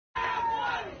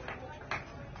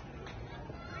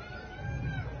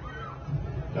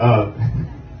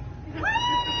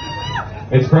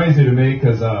It's crazy to me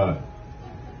because I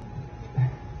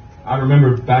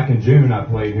remember back in June I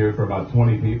played here for about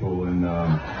 20 people, and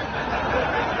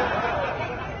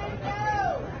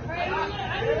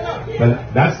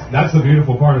but that's the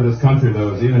beautiful part of this country,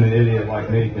 though, is even an idiot like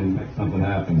me can make something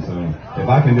happen. So if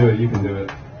I can do it, you can do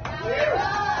it.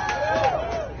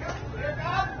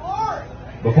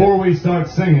 Before we start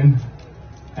singing,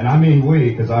 and I mean we,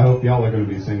 because I hope y'all are going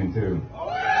to be singing too,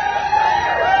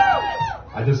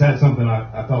 I just had something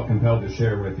I felt compelled to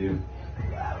share with you.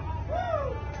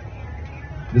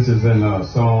 This is in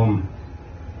Psalm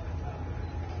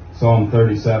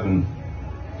 37,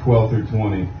 12 through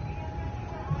 20.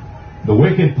 The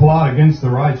wicked plot against the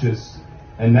righteous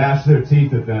and gnash their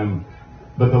teeth at them,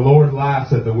 but the Lord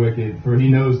laughs at the wicked, for he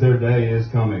knows their day is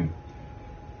coming.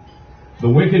 The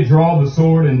wicked draw the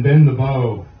sword and bend the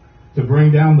bow, to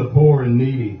bring down the poor and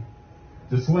needy,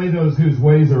 to slay those whose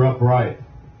ways are upright.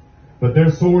 But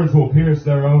their swords will pierce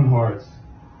their own hearts,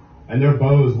 and their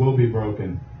bows will be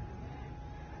broken.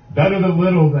 Better the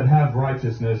little that have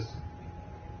righteousness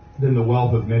than the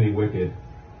wealth of many wicked.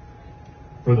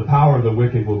 For the power of the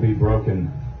wicked will be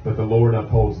broken, but the Lord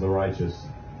upholds the righteous.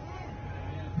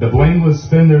 The blameless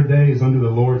spend their days under the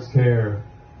Lord's care,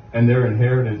 and their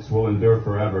inheritance will endure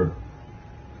forever.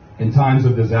 In times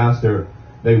of disaster,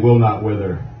 they will not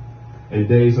wither. In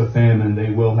days of famine, they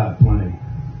will have plenty.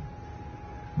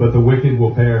 But the wicked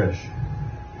will perish.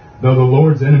 Though the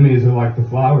Lord's enemies are like the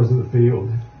flowers of the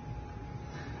field,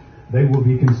 they will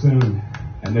be consumed,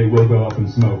 and they will go up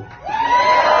in smoke.